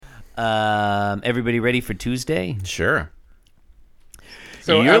Everybody ready for Tuesday? Sure.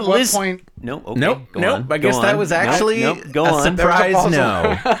 So at what point? No. Okay, Nope. go on, I guess go that on. was actually Go a on. surprise.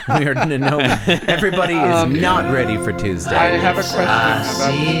 No. Everybody is not ready for Tuesday. I have a question about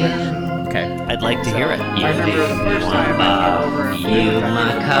this. Okay. I'd like to hear it. I remember the first time I came over and You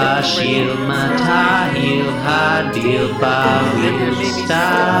my cash, you my tie, you hard deal bar, we'll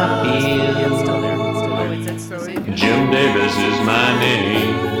stop you. Jim Davis is my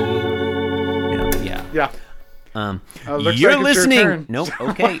name. Yeah. Yeah. Looks You're like it's your listening. turn. Nope.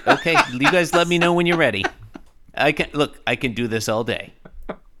 Okay. You guys let me know when you're ready. I can do this all day.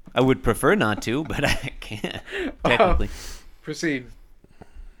 I would prefer not to, but I can't. Technically. Proceed.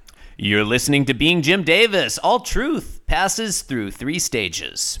 You're listening to Being Jim Davis. All truth passes through 3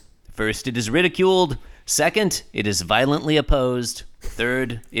 stages. First, it is ridiculed. Second, it is violently opposed.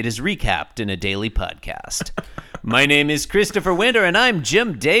 Third, it is recapped in a daily podcast. My name is Christopher Winter, and I'm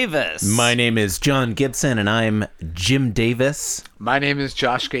Jim Davis. My name is John Gibson, and I'm Jim Davis. My name is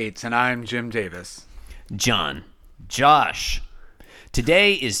Josh Gates, and I'm Jim Davis. John, Josh.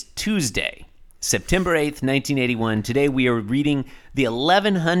 Today is Tuesday, September 8th, 1981. Today we are reading the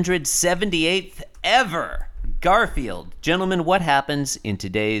 1178th ever Garfield. Gentlemen, what happens in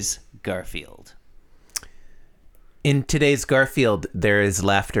today's Garfield? In today's Garfield, there is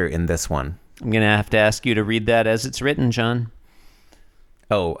laughter in this one. I'm going to have to ask you to read that as it's written, John.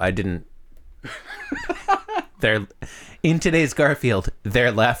 Oh, I didn't. In today's Garfield,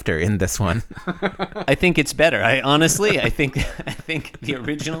 their laughter in this one. I think it's better. I think the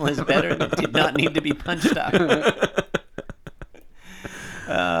original is better. It did not need to be punched up.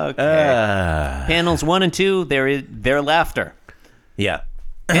 Okay. Panels 1 and 2, their laughter. Yeah.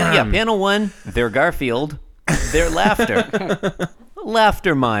 Panel 1, their Garfield, their laughter.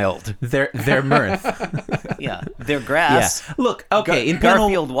 Laughter mild. Their mirth. Yeah. Their grass. Yeah. Look, okay, in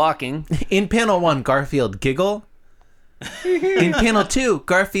Garfield walking. In panel 1, Garfield giggle. In panel 2,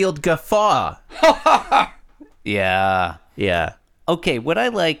 Garfield guffaw. Yeah. Yeah. Okay, what I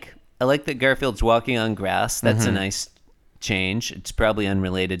like that Garfield's walking on grass. That's a nice change. It's probably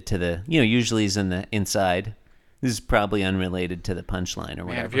unrelated to the, usually he's in the inside. This is probably unrelated to the punchline or whatever.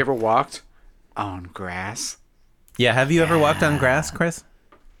 Man, have you ever walked on grass? Yeah, have you ever walked on grass, Chris?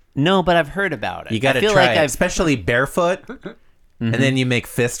 No, but I've heard about it. You got to try it, especially barefoot, and then you make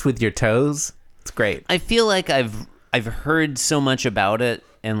fists with your toes. It's great. I feel like I've heard so much about it,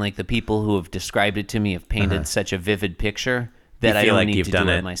 and like the people who have described it to me have painted such a vivid picture that I don't need to do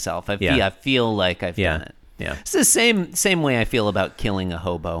it myself. I feel like I've done it. Yeah. It's the same way I feel about killing a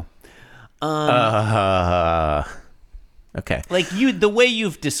hobo. Okay. Like the way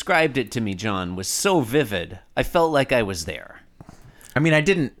you've described it to me, John, was so vivid. I felt like I was there. I mean, I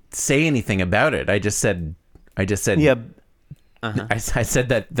didn't say anything about it. I just said. Yeah. I said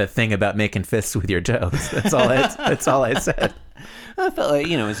that the thing about making fists with your toes. That's all. That's all I said. I felt like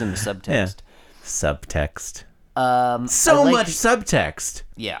it was in the subtext. Yeah. Subtext. So much subtext.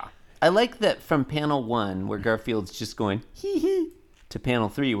 Yeah. I like that from panel 1 where Garfield's just going hee hee to panel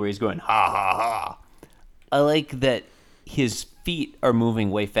 3 where he's going ha ha ha. I like that his feet are moving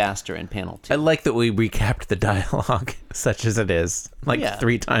way faster in panel 2. I like that we recapped the dialogue, such as it is,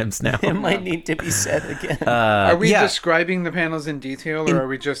 3 times now. It might need to be said again. Are we describing the panels in detail, or are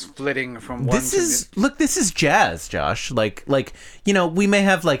we just flitting from one This is jazz, Josh. Like we may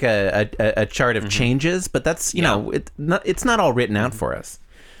have like a chart of changes, but that's it's not all written out for us.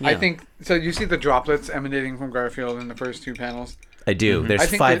 Yeah. I think so. You see the droplets emanating from Garfield in the first 2 panels. I do.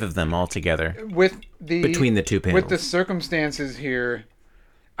 There's 5 of them all together. Between the 2 panels. With the circumstances here,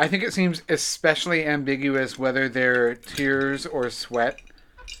 I think it seems especially ambiguous whether they're tears or sweat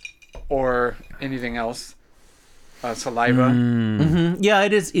or anything else. Saliva. Mm-hmm. Yeah,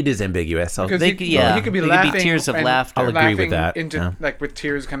 it is ambiguous. He could be laughing. Could be tears of laughter. I'll agree with that. With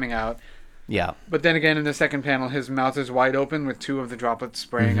tears coming out. Yeah. But then again, in the second panel, his mouth is wide open with 2 of the droplets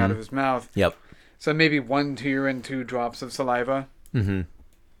spraying out of his mouth. Yep. So maybe 1 tear and 2 drops of saliva. Mm-hmm.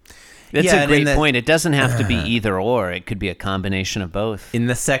 That's a great point. It doesn't have to be either or. It could be a combination of both. In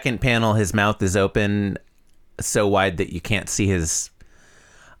the second panel, his mouth is open so wide that you can't see his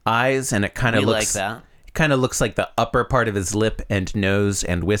eyes, and it kind of looks like that. It kind of looks like the upper part of his lip and nose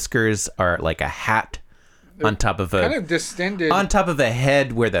and whiskers are like a hat on top of kind of distended on top of a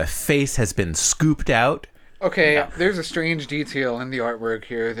head where the face has been scooped out. Okay, there's a strange detail in the artwork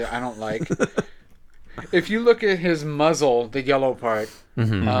here that I don't like. If you look at his muzzle, the yellow part, I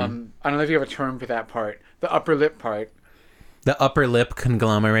don't know if you have a term for that part, the upper lip part, The upper lip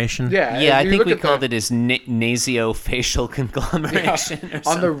conglomeration. Yeah, Yeah, I if you think look we at called it his nasiofacial conglomeration. Or on the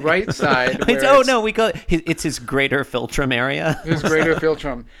something. right side. where Oh it's no, we call it. It's his greater philtrum area. his greater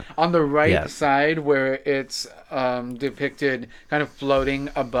philtrum. On the right Yeah. side, where it's depicted kind of floating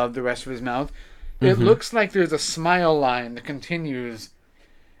above the rest of his mouth, it looks like there's a smile line that continues,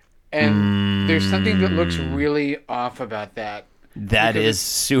 and there's something that looks really off about that. That Because is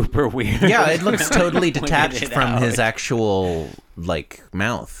super weird. Yeah, it looks totally Pointed detached it from out. his actual like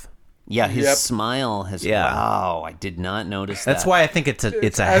mouth. Yeah, his Yep. smile has. Yeah. Wow, I did not notice that. That's why I think it's a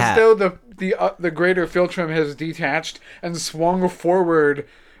As hat. though the greater philtrum has detached and swung forward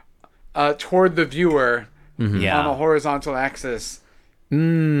toward the viewer on a Yeah. horizontal axis.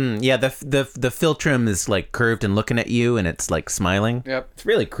 Yeah, the philtrum is like curved and looking at you, and it's like smiling. Yep. It's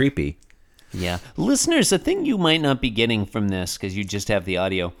really creepy. Yeah. Listeners, a thing you might not be getting from this because you just have the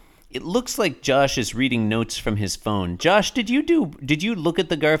audio. It looks like Josh is reading notes from his phone. Josh, did you look at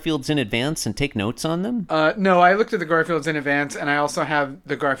the Garfields in advance and take notes on them? No, I looked at the Garfields in advance, and I also have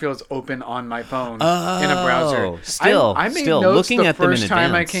the Garfields open on my phone in a browser. Still, I made still, notes looking the at them in first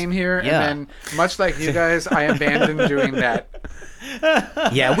time I advance. came here, Yeah. and then much like you guys, I abandoned doing that.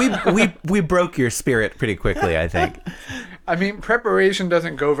 Yeah, we broke your spirit pretty quickly, I think. I mean, preparation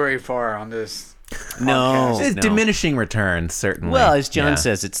doesn't go very far on this. No. It's no. diminishing returns, certainly. Well, as John Yeah.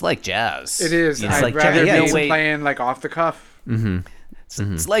 says, it's like jazz. It is. You know, I'd like rather yeah, be it's- playing like off the cuff.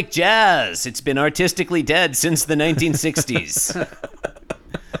 It's like jazz. It's been artistically dead since the 1960s.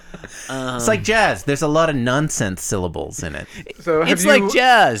 It's like jazz. There's a lot of nonsense syllables in it. So have It's you, like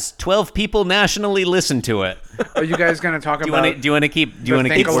jazz. 12 people nationally listen to it. Are you guys going to talk Do you about? want to keep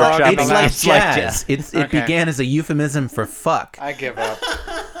Think-a-log workshopping and that? It's like jazz. It Okay. began as a euphemism for fuck. I give up.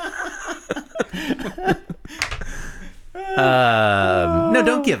 No,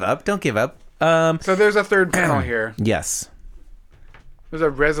 don't give up. Don't give up. So there's a third panel here. Yes. There's a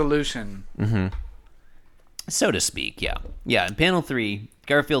resolution. So to speak, yeah. Yeah, in panel 3,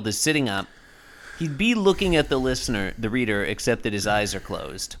 Garfield is sitting up. He'd be looking at the reader, except that his eyes are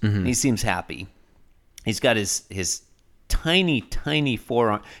closed. He seems happy. He's got his tiny, tiny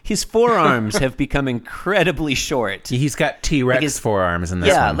forearm. His forearms have become incredibly short. He's got T-Rex Like his- forearms in this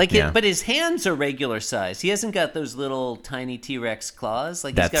Yeah, one. but his hands are regular size. He hasn't got those little tiny T-Rex claws.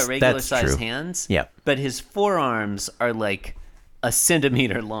 Like he's That's- got regular that's size true. hands. Yeah. But his forearms are like a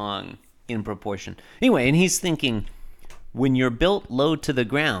centimeter long in proportion. Anyway, and he's thinking, when you're built low to the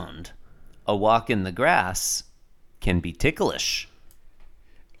ground, a walk in the grass can be ticklish.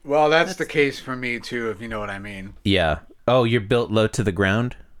 Well, that's the case for me too, if you know what I mean. Yeah. Oh, you're built low to the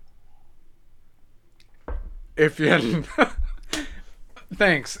ground? If you,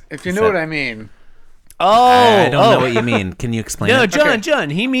 thanks. If you know that- what I mean. Oh, I don't know what you mean. Can you explain No, it? John.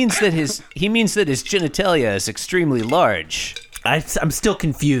 He means that his genitalia is extremely large. I'm still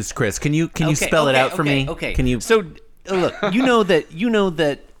confused, Chris. Can you spell it out for me? Okay. Can you So look, you know that.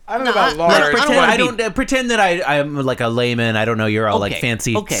 I don't know about No, large. I don't pretend wanna I be- don't pretend that I'm like a layman. I don't know. You're all like Okay,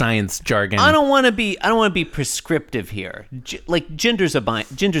 fancy okay. science jargon. I don't want to be prescriptive here. Like gender's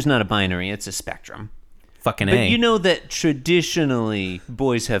not a binary; it's a spectrum. Fucking But A. you know that traditionally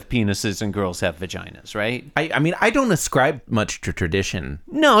boys have penises and girls have vaginas, right? I mean, I don't ascribe much to tradition.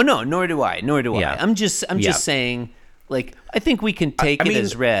 No, nor do I. Yeah. I'm just Yeah. saying. Like, I think we can take I it mean-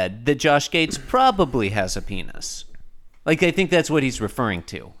 as read that Josh Gates probably has a penis. Like, I think that's what he's referring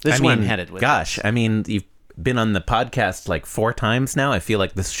to. This is where I'm headed with Gosh, this. I mean, you've been on the podcast like 4 times now. I feel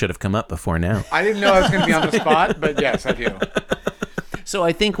like this should have come up before now. I didn't know I was going to be on the spot, but yes, I do. So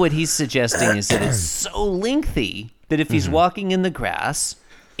I think what he's suggesting is that it's so lengthy that if he's walking in the grass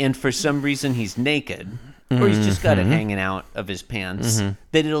and for some reason he's naked, or he's just got it hanging out of his pants,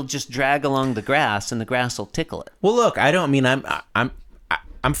 that it'll just drag along the grass and the grass will tickle it. Well, look, I don't mean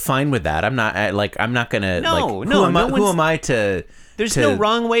I'm fine with that. I'm not I'm not gonna No, who am one's- I to There's to, no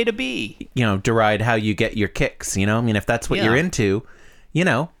wrong way to be. deride how you get your kicks. I mean, if that's what Yeah. you're into,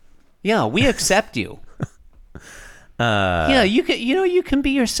 Yeah, we accept you. Yeah, you can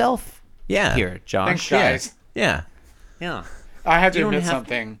be yourself yeah, here, Josh. Thanks, guys. yeah. Yeah. I have to You don't admit have-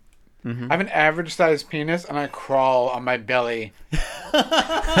 something. I have an average sized penis and I crawl on my belly.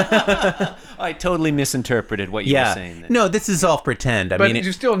 I totally misinterpreted what you were Yeah. saying. Then. No, this is all pretend. I But mean,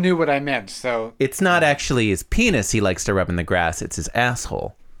 you still knew what I meant, so it's not actually his penis he likes to rub in the grass. It's his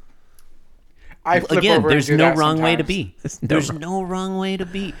asshole. I flip Again, over there's and do no that wrong way to sometimes. be. There's no wrong way to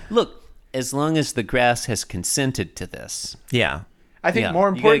be. Look, as long as the grass has consented to this. Yeah. I think Yeah, more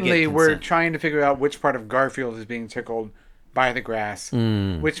you gotta get importantly, we're consent. trying to figure out which part of Garfield is being tickled by the grass,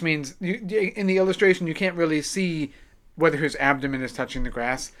 Hmm. which means in the illustration you can't really see whether his abdomen is touching the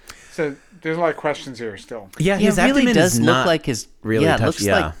grass. So there's a lot of questions here still. Yeah, It his really abdomen does is look not like his. really yeah, it touch- looks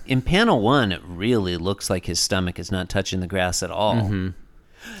yeah. like in panel 1. It really looks like his stomach is not touching the grass at all.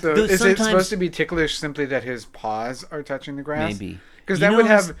 So Though is it sometimes- supposed to be ticklish simply that his paws are touching the grass? Maybe. Because You that know would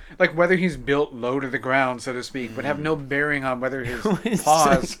what's- have, like, whether he's built low to the ground, so to speak, would have no bearing on whether his It's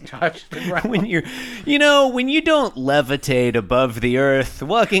paws touch the ground. When when you don't levitate above the earth,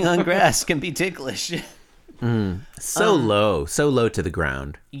 walking on grass can be ticklish. so low to the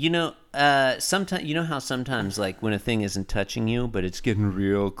ground. Sometimes you know how sometimes like when a thing isn't touching you, but it's getting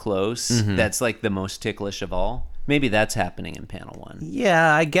real close. That's like the most ticklish of all. Maybe that's happening in panel 1.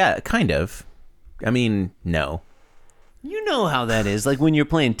 Yeah, I get kind of. I mean, no. You know how that is. Like when you're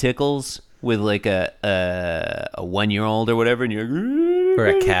playing tickles with like a 1-year-old or whatever, and you're Or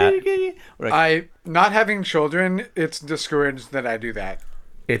a cat. Or a I, not having children, it's discouraged that I do that.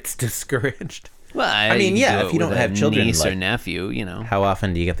 It's discouraged. Well, I mean, yeah, do if it you don't with a have children, niece or like- nephew, How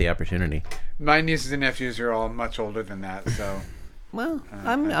often do you get the opportunity? My nieces and nephews are all much older than that, so Well,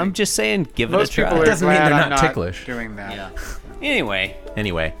 I'm just saying, give it a most try. people are Doesn't mean glad they're I'm not not ticklish. doing that. Yeah. Anyway,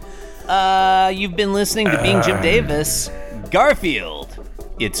 Anyway, you've been listening to Being Jim Davis, Garfield.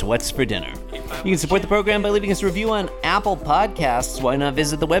 It's What's for Dinner. You can support the program by leaving us a review on Apple Podcasts. Why not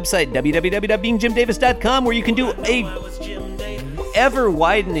visit the website, www.beingjimdavis.com, where you can do a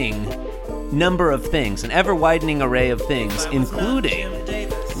ever-widening number of things, an ever-widening array of things, including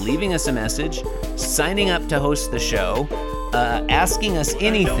leaving us a message, signing up to host the show, asking us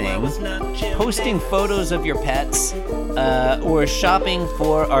anything, posting photos of your pets, or shopping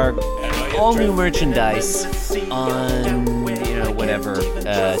for our all-new merchandise on, whatever,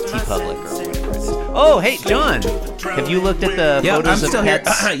 TeePublic or whatever it is. Oh, hey, John, have you looked at the yeah, photos I'm still of here.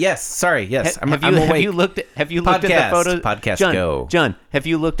 pets? Yes, sorry, yes. I'm Have awake. you looked at the photos? Podcast John, go. John, have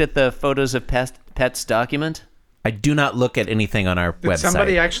you looked at the photos of pets document? I do not look at anything on our Did website.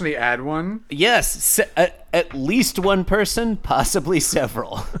 somebody actually add one? Yes, at least one person, possibly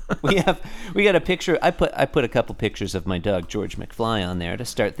several. we got a picture. I put a couple pictures of my dog George McFly on there to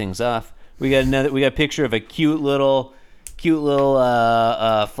start things off. We got a picture of a cute little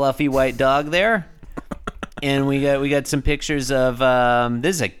fluffy white dog there. And we got some pictures of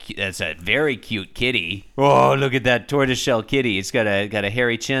that's a very cute kitty. Oh, look at that tortoiseshell kitty! It's got a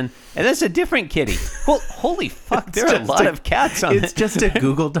hairy chin, and that's a different kitty. Well, holy fuck! There are a lot of cats on it. It's just a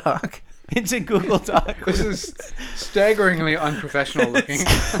Google Doc. It's a Google Doc. This is staggeringly unprofessional looking.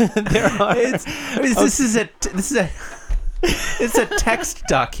 There are. It's a text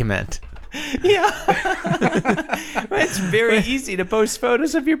document. Yeah. It's very easy to post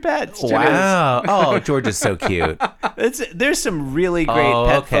photos of your pets. Wow. Oh, George is so cute. There's some really great Oh,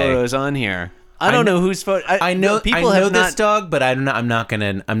 pet okay. photos on here. I don't know whose photo. I know people I know have this not. dog, but I'm not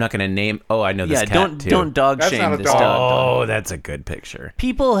gonna name. Oh, I know this Yeah, cat too. don't dog That's shame not a this dog. dog. Oh, that's a good picture.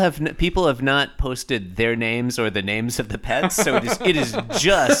 People have not posted their names or the names of the pets, so it is only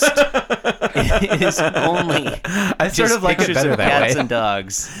I sort just of like it pictures better of that cats way. and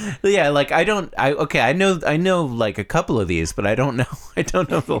dogs. Yeah, like I know like a couple of these, but I don't know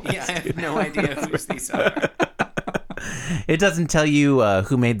the last. Yeah, I have no idea whose these are. It doesn't tell you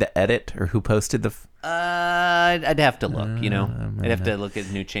who made the edit or who posted the. I'd have to look. I'd have to look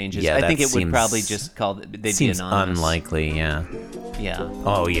at new changes. Yeah, I that think it would seems- probably just call they'd be Seems anonymous. unlikely. Yeah. Yeah,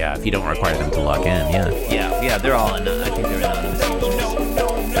 Oh yeah. If you don't require them to log in, yeah. yeah. They're all anonymous. I think they're anonymous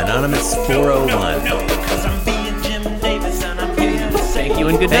users. Anonymous 401. Thank you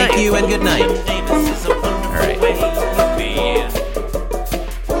and good night. Thank you and good night. All right.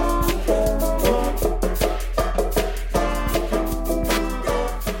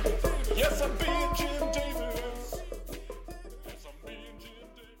 Yes, I'm being Jim Davis. Yes, I'm being Jim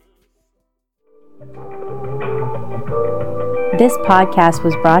Davis. This podcast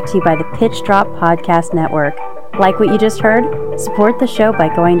was brought to you by the Pitch Drop Podcast Network. Like what you just heard? Support the show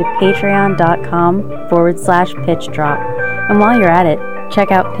by going to patreon.com/pitchdrop. And while you're at it,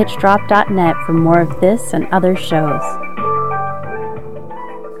 check out pitchdrop.net for more of this and other shows.